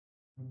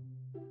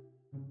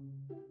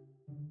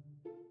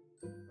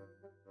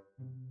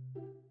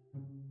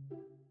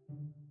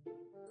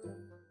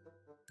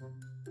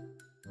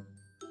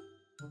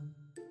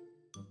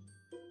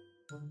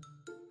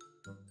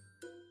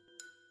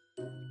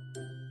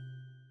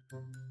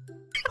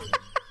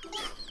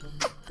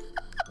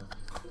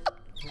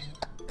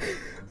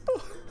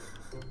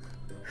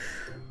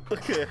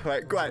Okay,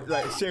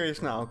 right,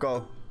 serious now,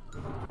 go.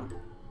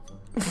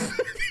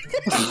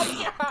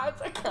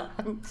 I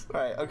can't.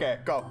 Right, okay,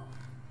 go.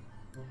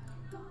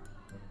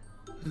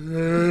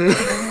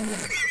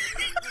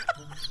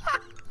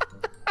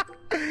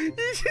 You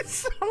just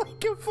sound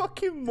like a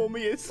fucking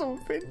mummy or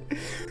something.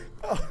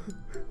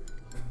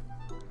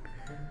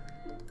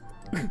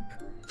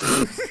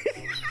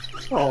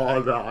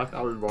 Oh no, I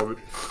can't be bothered.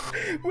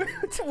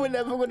 We're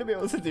never going to be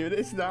able to do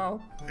this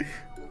now.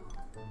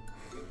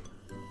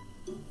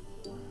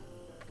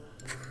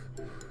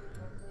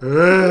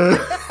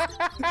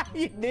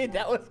 You knew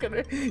that was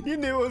gonna. You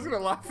knew I was gonna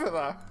laugh at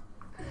that.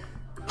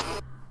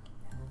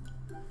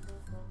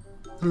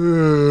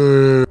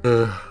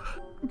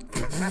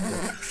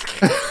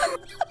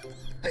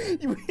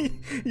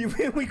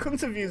 We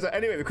couldn't have used that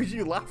anyway because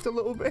you laughed a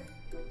little bit.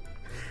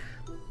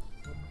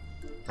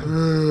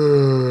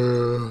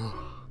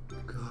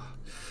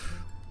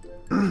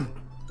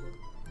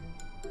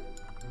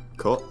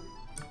 Cut.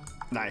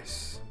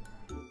 Nice.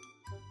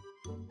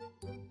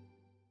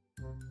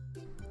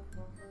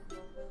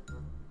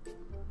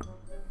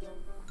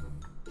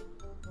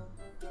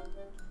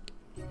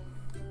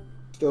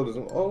 Still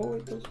doesn't. Oh,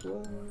 it does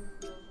well.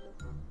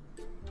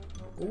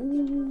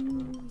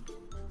 Ooh.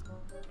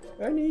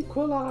 An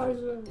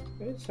equalizer.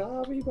 It's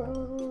Harvey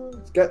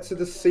Barnes. Get to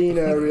the scene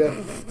area.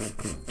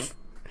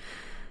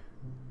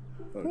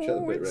 Oh, check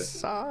the bit,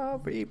 it's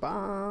Harvey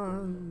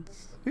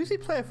Barnes. Who's he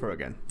play for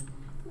again?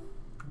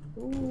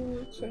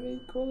 Ooh, it's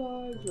an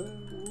equalizer.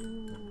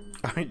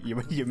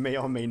 You may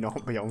or may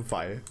not be on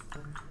fire.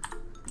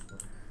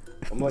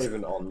 I'm not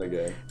even on the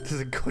game.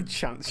 There's a good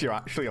chance you're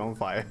actually on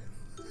fire.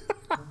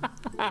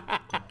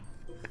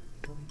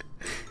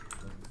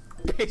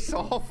 Piss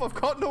off, I've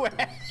got no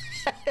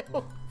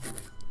help.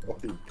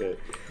 Fucking dick.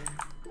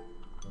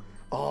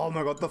 Oh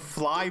my god, the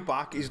fly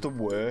back is the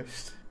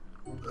worst.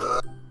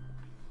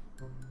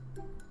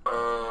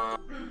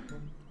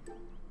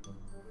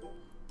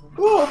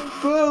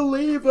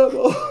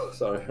 Unbelievable!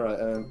 Sorry,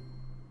 right,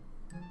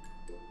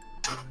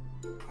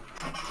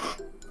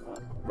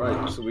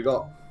 Right, so we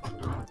got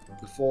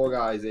the 4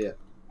 guys here.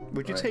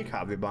 Would you take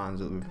Harvey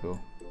Barnes at Liverpool?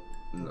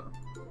 No.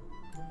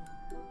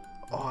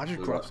 Oh, I just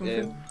So grabbed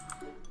something. him.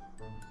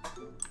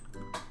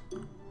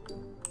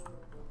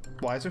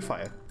 Why is there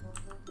fire?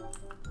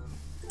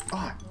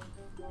 Ah,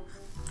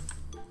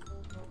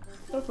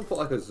 I have to put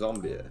like a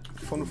zombie here.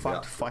 fun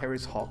fact, fire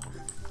is hot.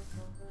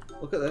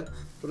 Look at this.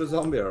 Put a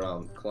zombie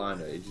around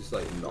Kleiner, he's just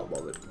like not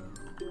bothered.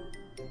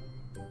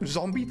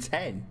 Zombie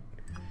 10?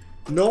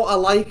 No, I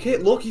like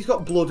it. Look, he's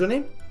got blood on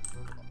him.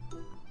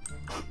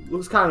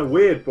 Looks kind of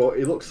weird, but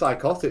he looks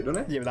psychotic,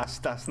 doesn't he? Yeah, but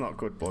that's not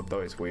good blood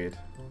though, it's weird.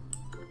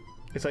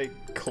 It's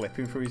like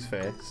clipping through his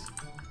face.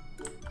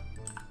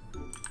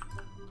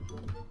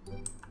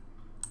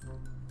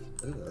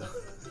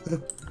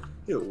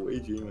 You're way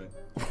G, man.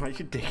 Why is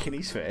your dick in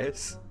his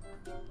face?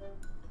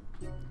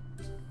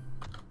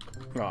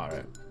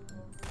 Alright.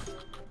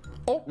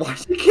 Oh!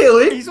 Why'd you kill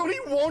him? He's only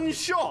one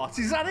shot,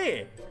 is that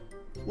it?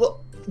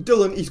 Look,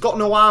 Dylan, he's got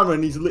no armour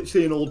and he's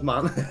literally an old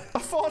man. I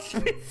thought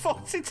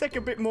he'd take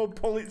a bit more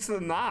bullets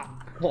than that.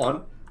 Come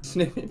on,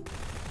 snip him.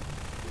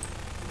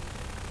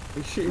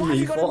 He's shooting Why me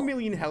have you got for? a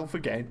million health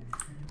again?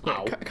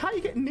 Ow. Can't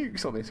you get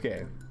nukes on this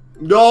game?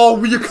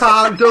 No, you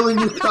can't, Dylan,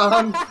 you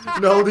can't.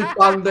 No, they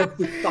banned it.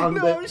 They banned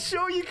No, I'm it.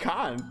 sure you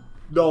can.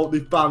 No, they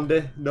banned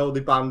it. No,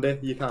 they banned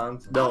it. You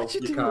can't. No, How'd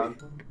you do can't.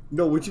 it?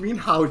 No, what do you mean,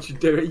 how'd you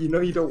do it? You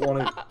know you don't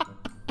want it.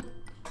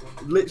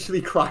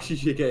 Literally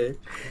crashes your game.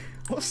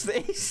 What's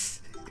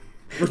this?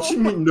 What do you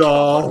mean,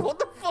 no? What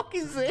the fuck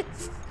is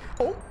this?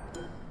 Oh.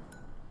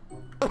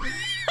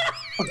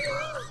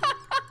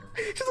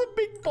 Just a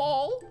big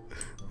ball.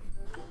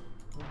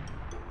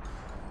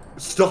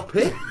 Stop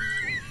it.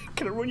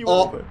 Can I run you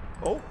Oh. over?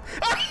 Oh.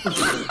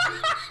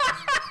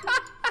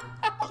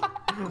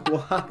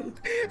 Why?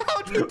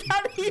 How did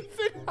that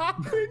even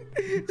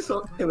happen?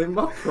 Stop killing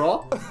my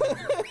prop.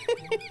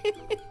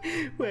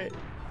 Wait.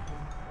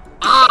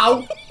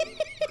 Ow!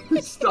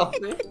 Stop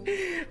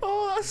it.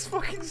 Oh, that's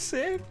fucking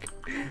sick.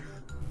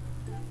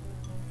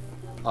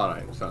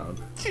 Alright,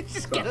 sound.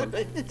 Just get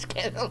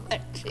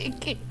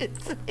electric.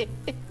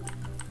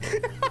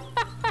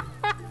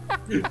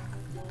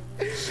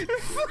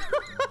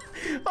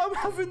 I'm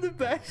having the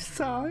best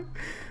time.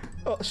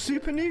 Oh,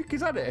 super nuke,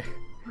 is that it?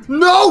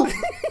 No!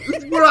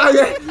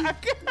 Brian!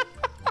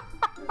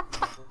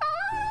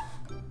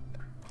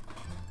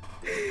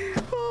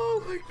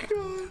 Oh my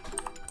god.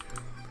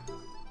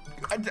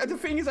 The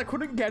thing is, I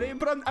couldn't get it,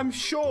 but I'm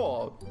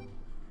sure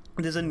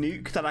there's a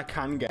nuke that I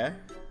can get.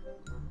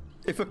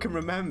 If I can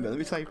remember, let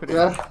me type it in.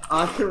 Yeah,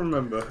 I can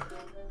remember.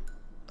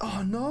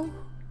 Oh no.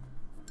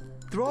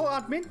 They're all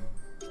admin.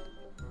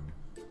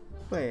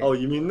 Wait. Oh,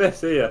 you mean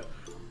this here?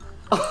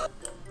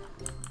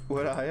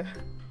 Where are you?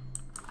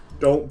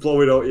 Don't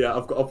blow it up yet,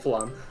 I've got a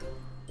plan.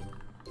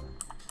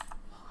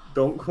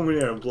 Don't come in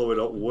here and blow it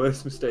up.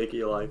 Worst mistake of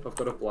your life. I've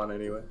got a plan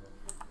anyway.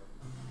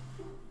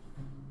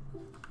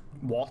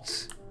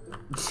 What?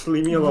 Just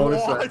leave me alone a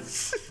What?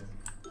 sec.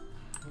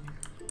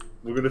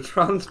 We're gonna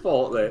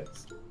transport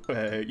this.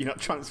 You're not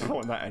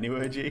transporting that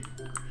anywhere, G.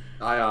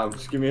 I am.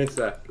 Just give me a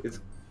sec.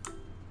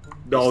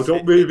 No,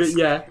 don't move it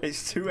yet.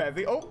 It's too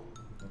heavy. Oh.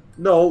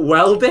 No,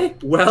 weld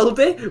it. Weld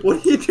it. What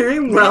are you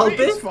doing? Weld it.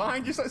 It's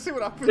fine. Just let's see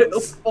what happens. It'll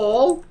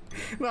fall.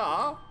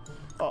 Nah.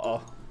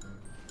 Uh-oh.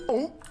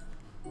 Oh.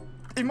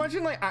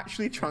 Imagine like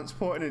actually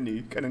transporting a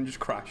nuke and then just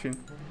crashing.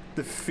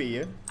 The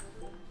fear.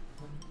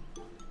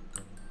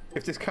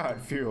 If this car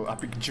had fuel,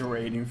 I'd be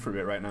draining through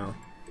it right now.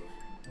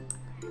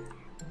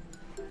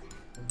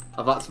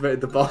 I've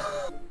activated the bomb.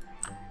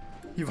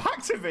 You've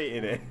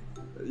activated it?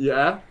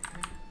 Yeah.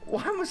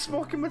 Why am I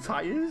smoking my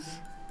tyres?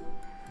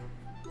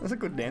 That's a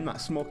good name,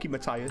 that. Smoky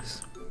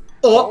Matthias.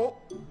 Oh!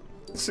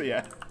 So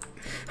yeah.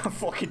 I'm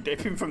fucking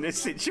dipping from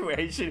this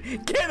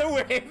situation. Get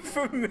away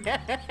from me!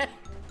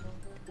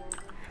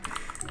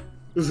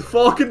 There's a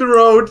fork in the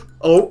road.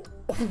 Oh.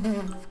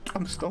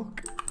 I'm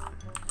stuck.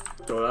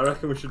 God, I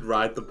reckon we should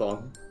ride the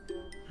bomb.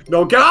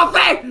 No, get off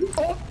it!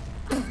 Oh.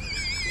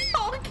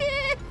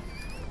 Okay.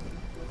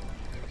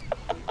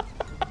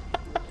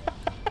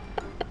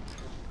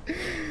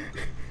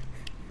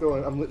 Go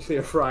on, I'm literally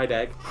a fried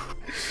egg.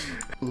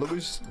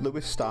 Lewis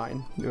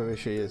Stein, whoever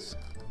she is.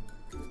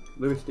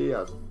 Luis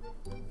Diaz.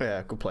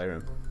 Yeah, good player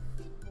him.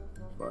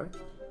 Right.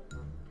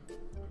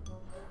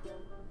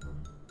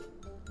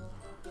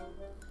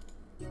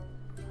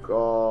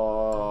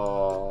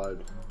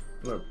 God.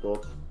 I'm a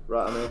bus.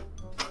 Right, I'm here.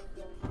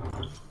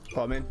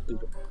 What I mean?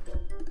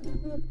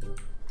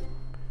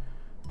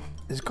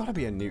 There's got to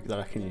be a nuke that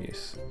I can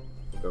use.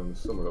 Don't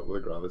sum it up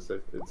with a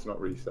gravity. It's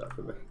not reset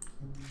for me.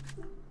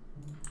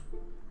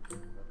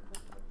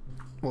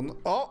 Well,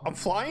 oh, I'm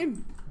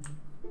flying.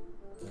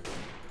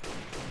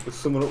 There's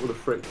someone up with a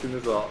friction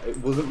as well. It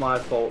wasn't my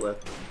fault then.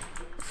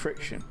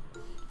 Friction.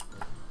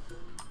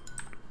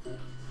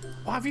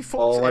 Why have you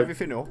fucked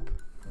everything up?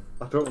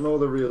 I don't know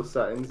the real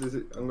settings. Is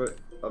it?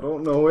 I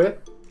don't know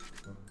it.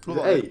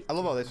 I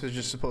love how this was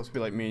just supposed to be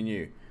like me and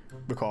you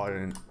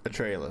recording a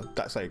trailer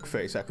that's like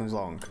 30 seconds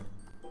long.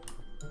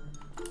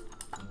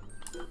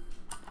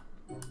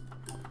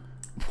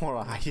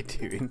 What are you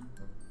doing?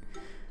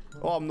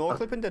 Oh, I'm no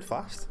clipping dead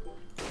fast.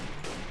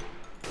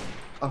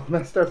 I've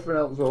messed everything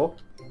else up.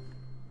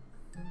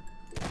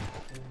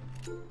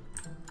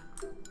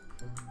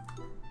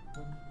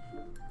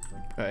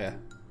 Oh yeah.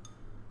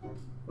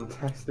 I'm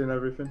testing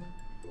everything.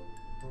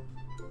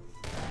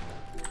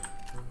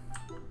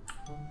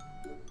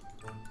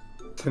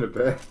 It's in a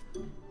bit.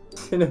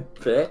 It's in a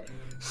bit.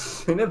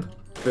 It's in a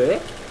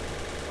bit.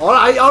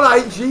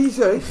 Alright,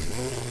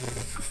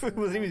 Jesus.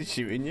 Was he even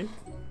shooting you?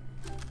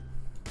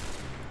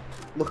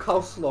 Look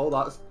how slow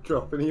that's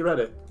dropping. Are you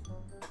ready?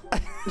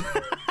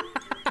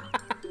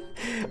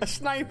 A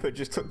sniper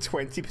just took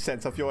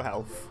 20% off your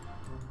health.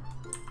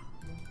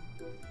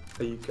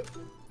 Are you...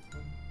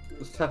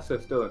 Let's test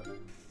this, Dylan.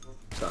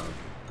 Sound.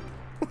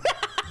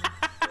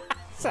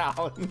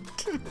 Sound.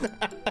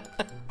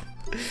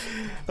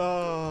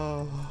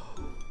 Oh,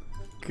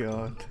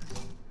 God.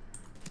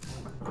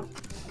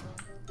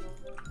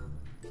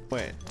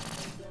 Wait.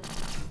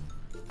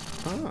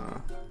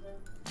 Ah.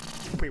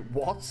 Wait,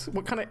 what?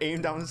 What kind of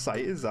aim down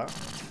sight is that?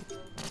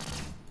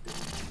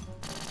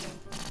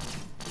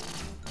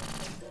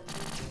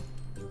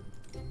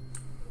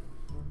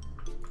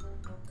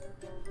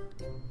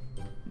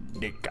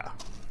 Nigga.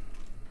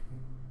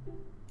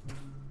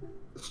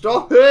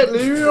 Stop it,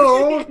 leave me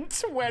alone!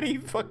 20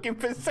 fucking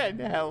 %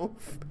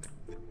 health.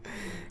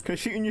 Can I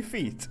shoot in your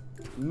feet?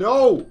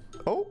 No!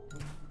 Oh.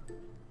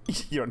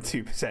 You're on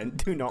 2%.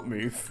 Do not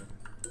move.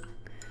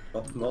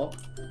 I'm not.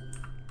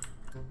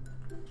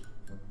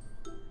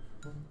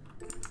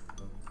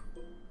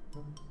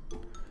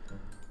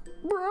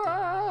 Go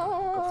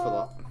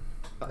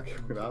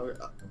for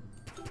that.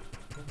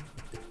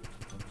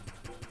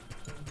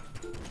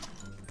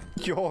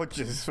 You're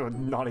just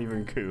not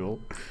even cool.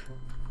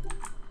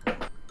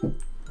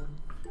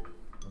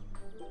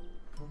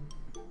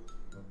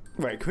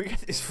 Wait, can we get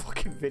this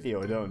fucking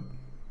video done?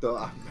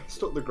 I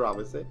messed up the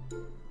gravity.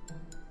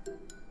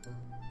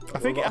 I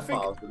think,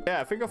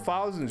 yeah, I think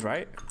 1,000's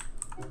right.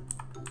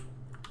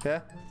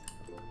 Yeah.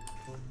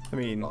 I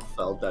mean, I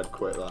fell dead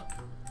quick there.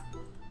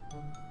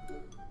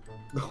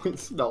 No,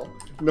 it's not.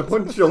 No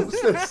one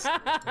jumps this.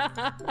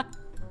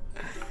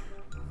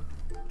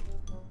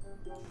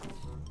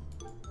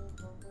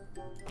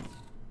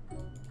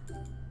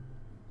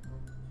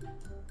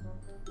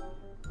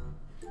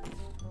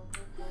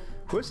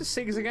 Where's the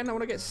SIGs again? I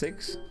want to get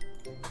SIGs.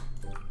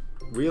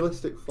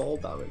 Realistic fall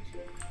damage.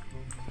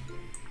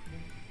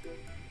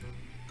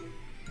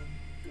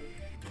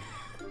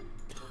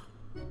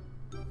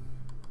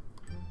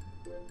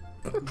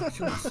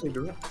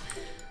 Cigarette.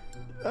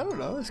 I don't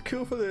know. It's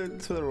cool for the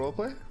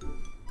roleplay.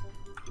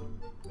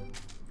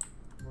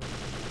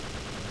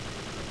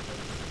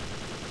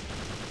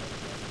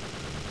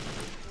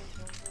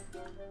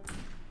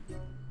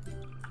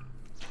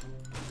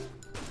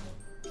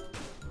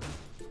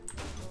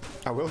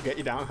 I will get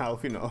you down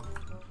health, you know.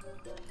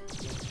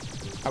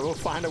 I will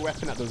find a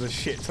weapon that does a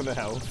shit ton of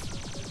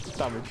health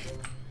damage.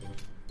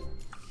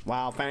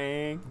 Wow,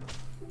 bang.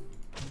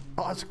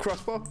 Oh, that's a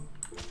crossbow.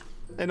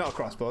 Not a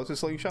crossbow, it's a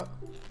slingshot.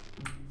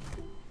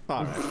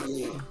 Alright.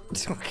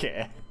 It's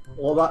okay.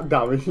 All that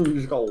damage and you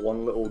just got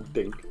one little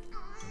dink.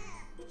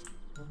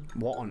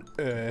 What on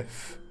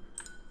earth?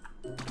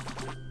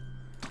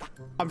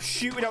 I'm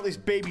shooting out this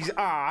baby's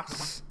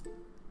ass.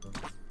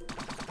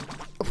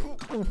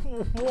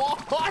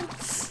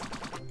 What?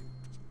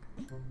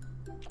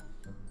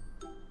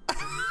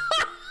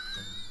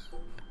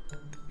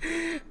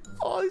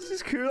 Oh, this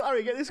is cool.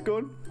 Alright, get this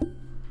gun.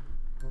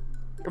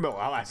 Well,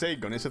 I say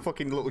gun, it's a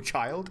fucking little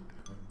child.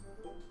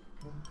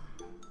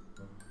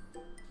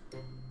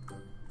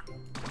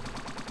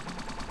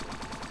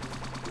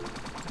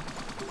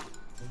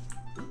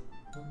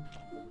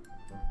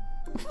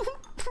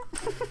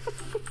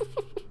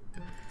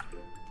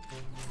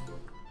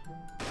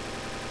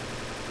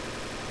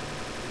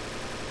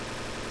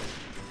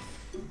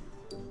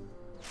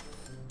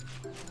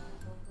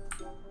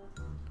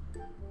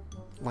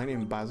 My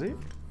name Bazzy.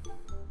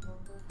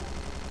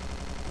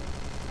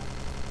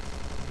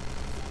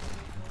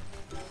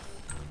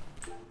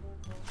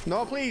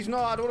 No, please, no,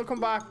 I don't want to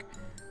come back.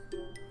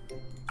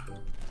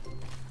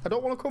 I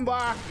don't want to come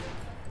back.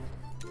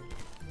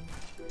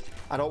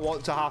 I don't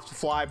want to have to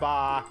fly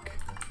back.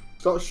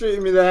 Stop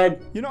shooting me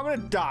then. You're not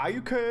going to die,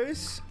 you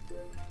curse.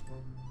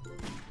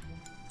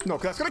 No,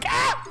 because that's going to...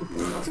 Ah!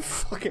 I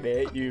fucking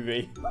hate you,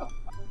 V.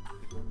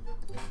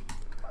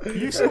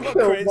 You still got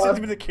crazy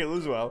to be the kill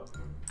as well.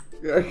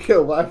 I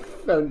killed my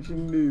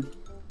fencing noob.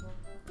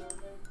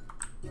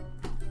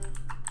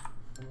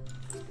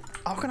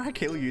 How can I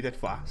kill you that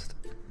fast?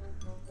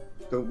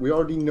 We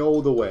already know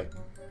the way.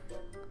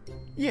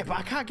 Yeah, but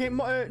I can't get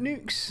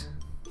nukes.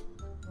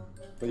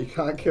 Well, you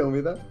can't kill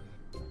me then.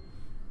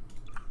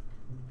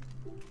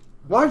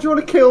 Why do you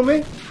want to kill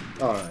me?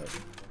 Alright.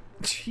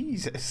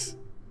 Jesus.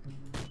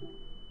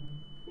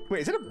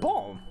 Wait, is it a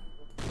bomb?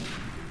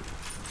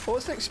 Oh,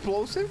 it's an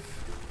explosive?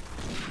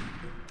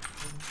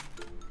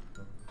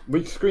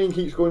 My screen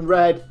keeps going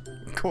red.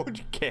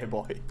 Good care,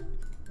 boy.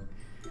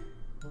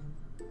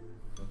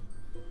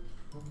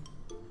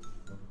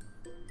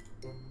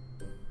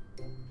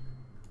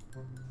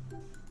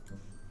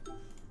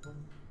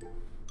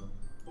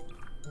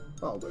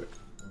 That'll do.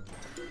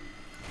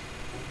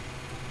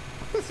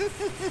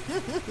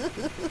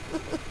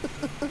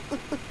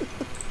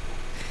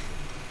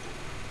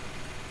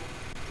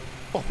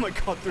 Oh my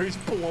god, there is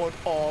blood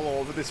all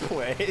over this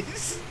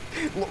place.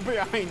 Look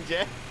behind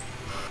you.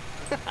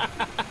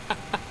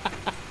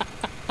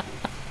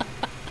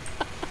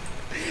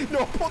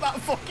 No, put that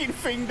fucking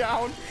thing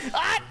down.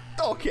 Ah!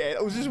 Okay,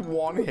 that was just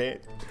one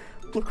hit.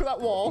 Look at that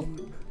wall.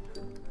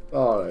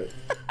 Alright.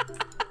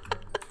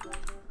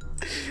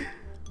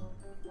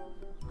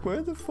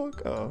 Where the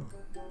fuck? Oh.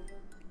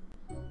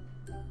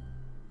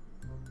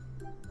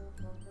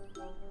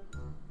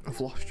 I've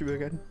lost you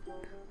again.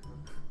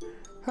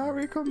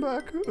 Harry, come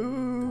back.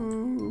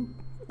 Ooh.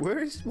 Where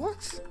is...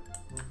 What?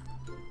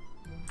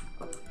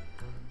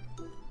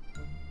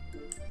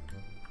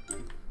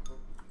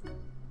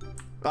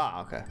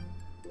 Ah, okay.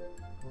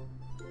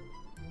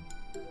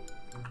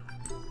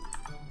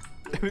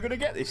 Are we gonna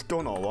get this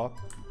done or what?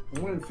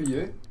 I'm waiting for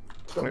you.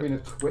 Stop being a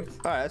twit.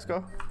 Alright, let's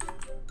go.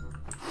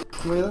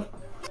 Come here.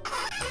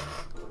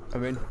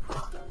 I'm in.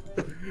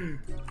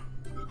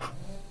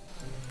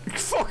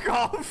 Fuck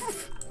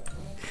off!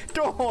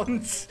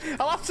 Don't!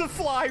 I'll have to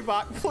fly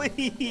back,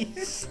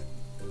 please!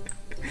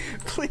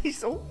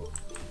 Please, oh.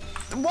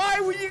 Why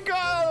would you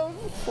go?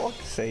 For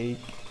fuck's sake.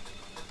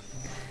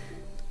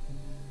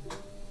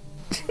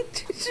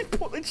 Just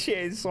put the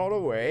chainsaw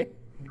away.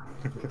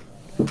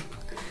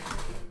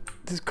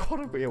 There's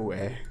gotta be a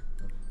way.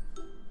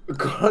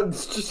 God,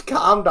 just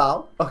calm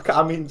down. Okay,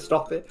 I mean,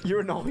 stop it. You're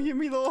annoying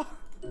me though.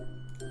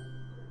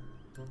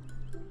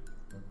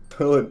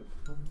 Dylan.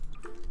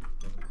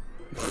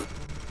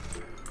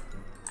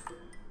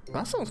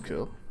 That sounds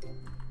cool.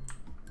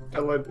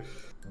 Dylan.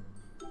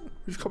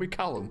 Just call me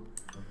Callum.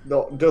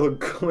 No, Dylan,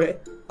 come here.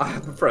 I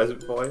have a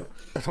present for you.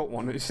 I don't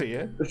want to see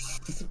it.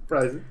 This is a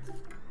present.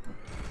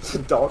 It's a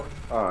dog.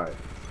 Alright.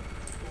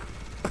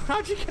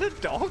 How'd you get a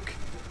dog?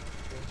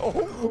 Oh.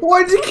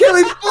 Why'd you kill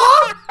him?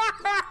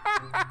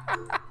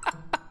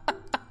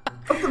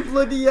 What the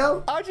bloody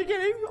hell? How'd you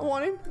get him? I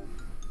want him.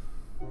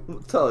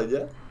 I'm telling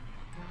you.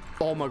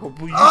 Oh my god,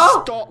 will you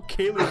stop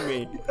killing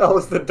me? That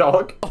was the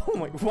dog. Oh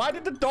my, why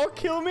did the dog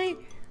kill me?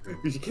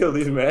 You should kill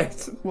these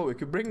mates. Well, we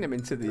could bring them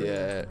into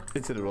the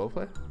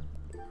roleplay.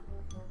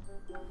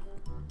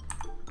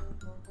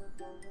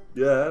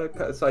 Yeah,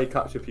 that's how you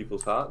capture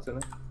people's hearts,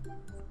 isn't it?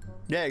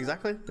 Yeah,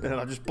 exactly. And then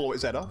I'll just blow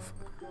its head off.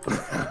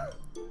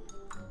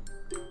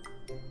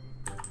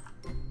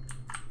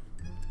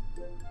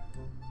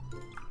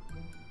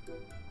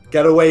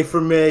 Get away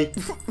from me.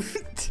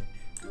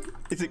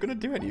 Is it gonna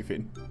do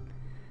anything?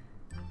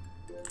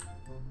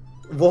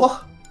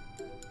 What?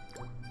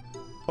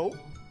 Oh.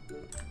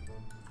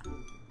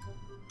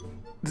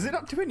 Does it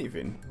not do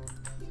anything?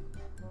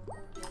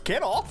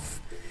 Get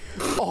off!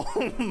 Oh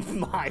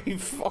my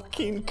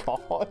fucking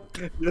god.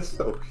 You're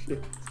so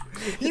shit.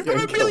 You've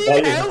got a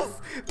million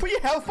health! Put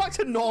your health back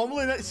to normal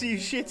and let's see who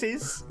shit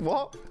is.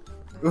 What?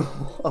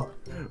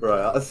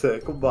 Right, that's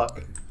it. Come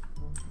back.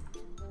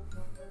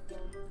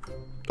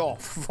 Oh,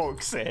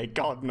 fuck's sake.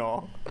 God,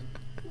 no.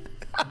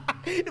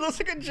 It looks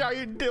like a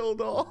giant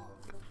dildo.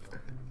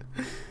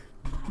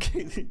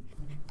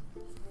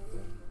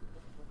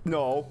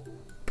 No.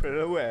 Put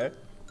it away.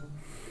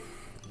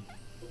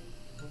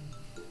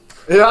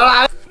 You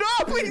alright?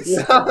 No, please!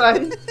 You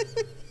alright?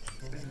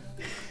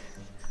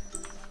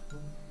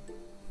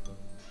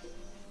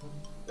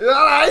 You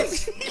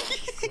alright?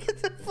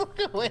 Get the fuck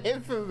away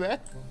from me.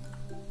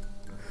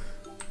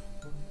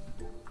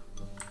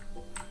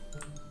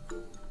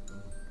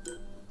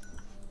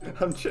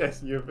 I'm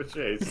chasing you for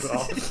chase.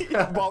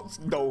 What's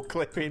no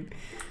clipping?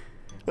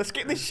 Let's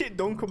get this shit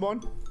done, come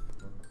on.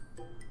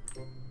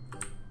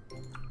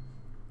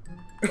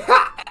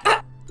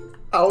 I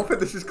don't think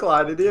this is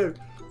colliding you.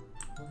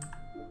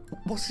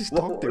 What's this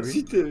dog doing? What's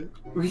he doing?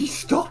 Will you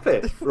stop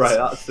it? Right,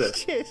 that's it.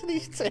 Chasing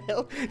his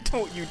tail.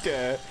 Don't you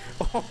dare.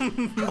 Oh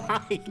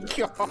my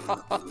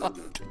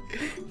god.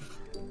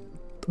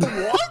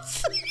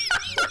 What?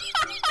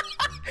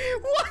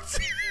 What?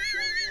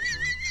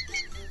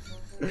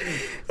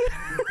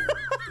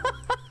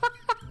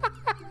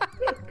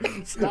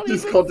 It's not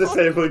It's even called fun.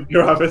 disabling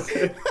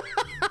gravity.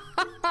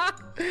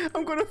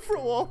 I'm gonna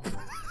throw up.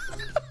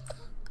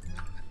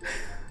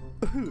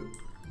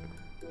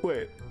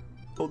 Wait.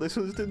 Oh, this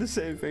one's doing the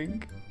same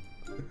thing.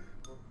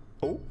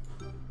 Oh.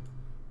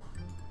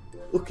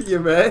 Look at your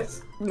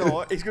mate.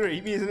 No, he's gonna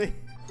eat me, isn't he?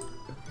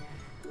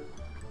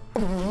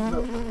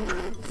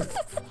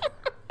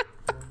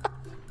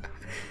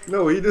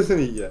 No, he doesn't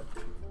eat you.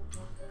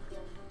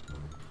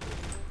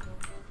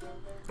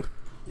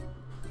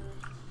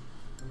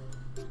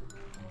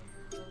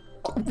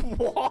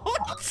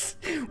 What?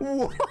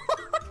 What?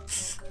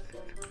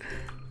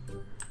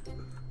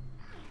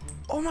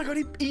 Oh my god,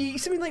 he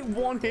eats him in like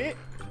one hit.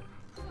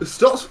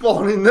 Stop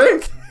spawning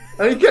then!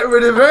 I need to get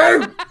rid of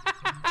him!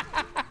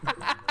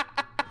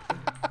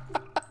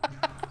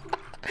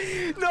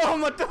 No,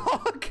 my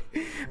dog!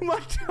 My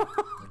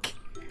dog!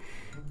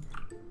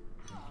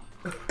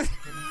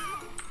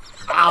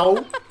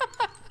 Ow!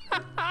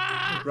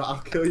 Right,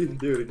 I'll kill you if you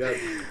do it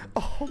again.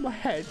 Oh, my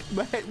head.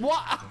 My head.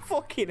 What?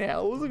 Fucking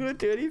hell. I wasn't gonna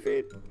do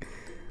anything.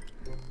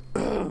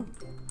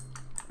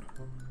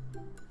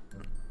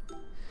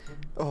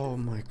 Oh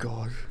my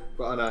god.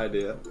 Got an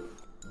idea.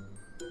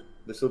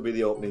 This will be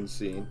the opening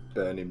scene,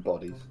 burning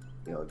bodies.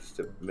 You know, just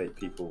to make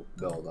people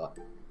know that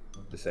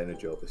this ain't a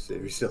joke, it's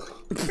serious. Yeah.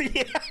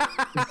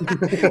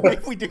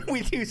 we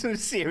do some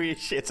serious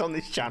shit on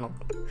this channel.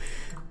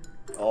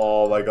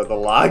 Oh my god, the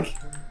lag.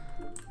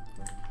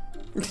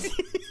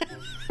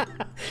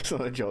 It's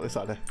not a joke, it's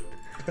not a...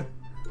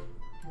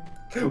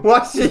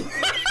 What's he?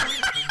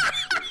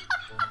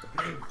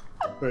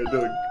 Wait,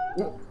 no.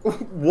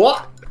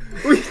 What?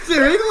 What are you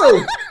doing,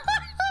 Lou?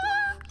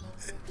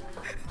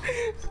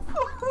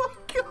 Oh my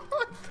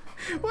god!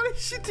 What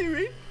is she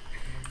doing?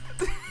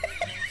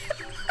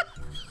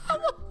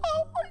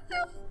 Oh my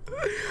god!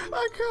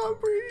 I can't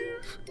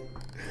breathe.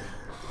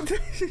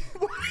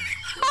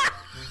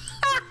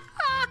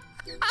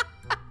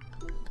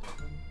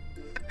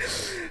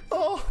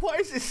 Oh, why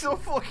is this so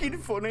fucking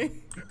funny?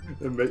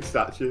 The big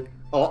statue.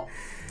 Oh.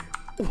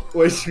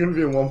 Wait, she's gonna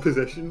be in one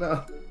position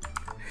now.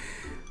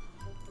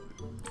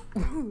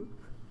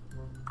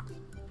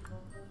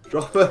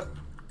 Drop her.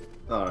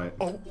 Alright.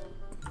 Oh.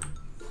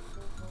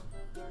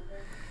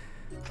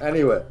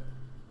 Anyway.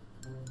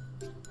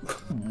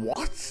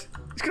 What?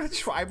 He's got a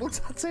tribal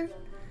tattoo?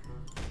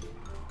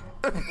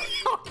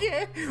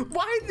 Okay.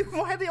 Why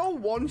are they all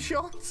one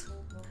shot?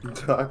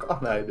 I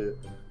got an idea.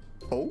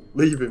 Oh.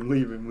 Leave him.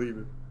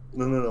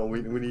 No.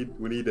 We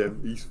need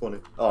him. He's funny.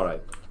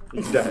 Alright.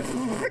 He's dead.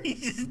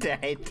 He's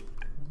dead.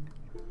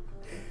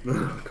 No,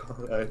 I got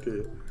an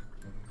idea.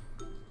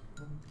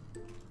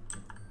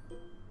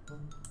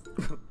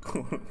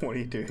 What are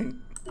you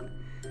doing?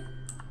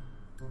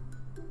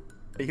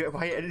 Why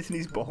are you editing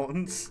his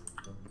bones?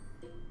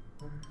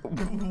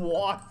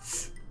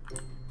 What?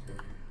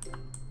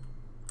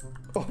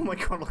 Oh my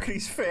god, look at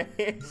his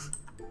face.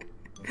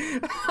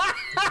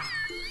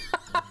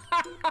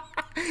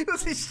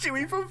 That's his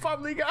Stewie from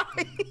Family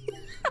Guy.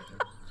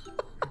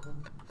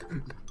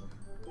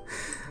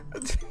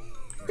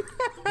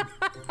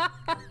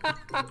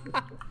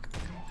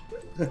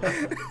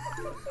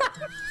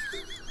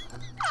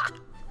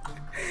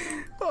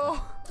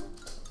 Oh.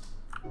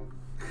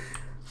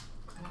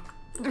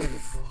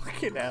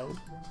 Fucking hell.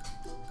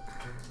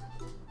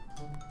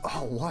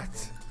 Oh,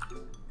 what?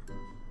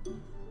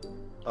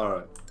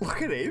 Alright.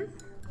 Look at him.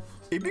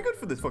 He'd be good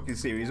for this fucking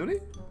series, wouldn't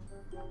he?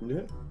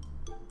 Yeah.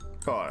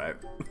 Alright.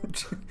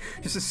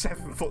 Just a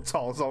 7 foot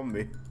tall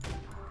zombie.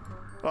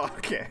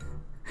 Okay.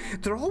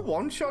 They're all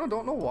one shot, I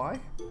don't know why.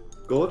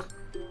 Good.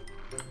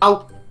 Ow!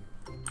 What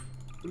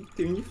are you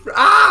doing?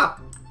 Ah!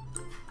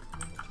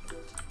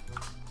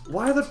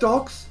 Why are the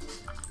dogs?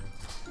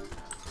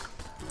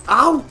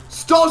 Ow!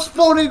 Stop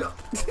spawning!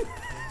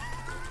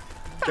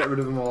 Get rid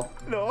of them all.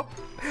 No.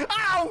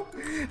 Ow!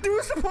 They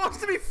were supposed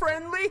to be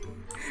friendly.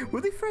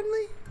 Were they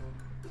friendly?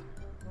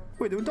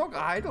 Wait, they were dog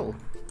idle.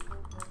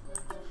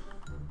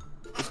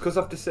 It's because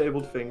I've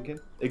disabled thinking.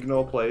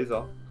 Ignore plays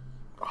off.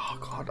 Oh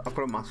god, I've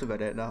got a massive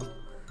headache now.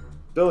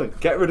 Dylan,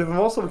 get rid of them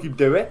all so we can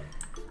do it.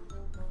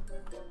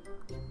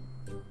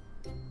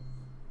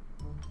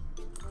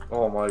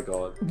 Oh my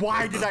god.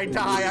 Why did I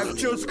die? I've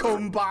just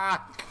come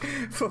back.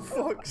 For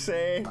fuck's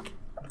sake.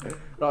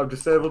 Right, I've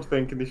disabled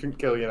thinking. They shouldn't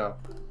kill you now.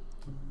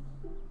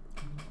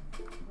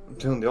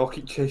 Dylan, they all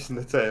keep chasing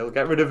the tail.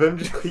 Get rid of him.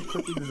 Just keep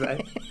clicking Z.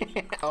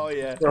 Oh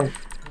yeah. Oh.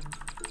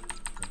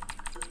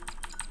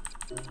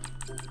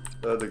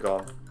 There they're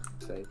gone.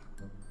 Safe.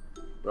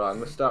 Right, I'm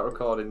gonna start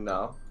recording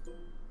now.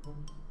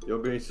 You're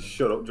gonna need to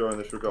shut up during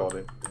this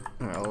recording.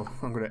 Well,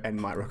 I'm gonna end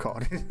my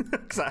recording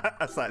because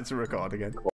I started to record again.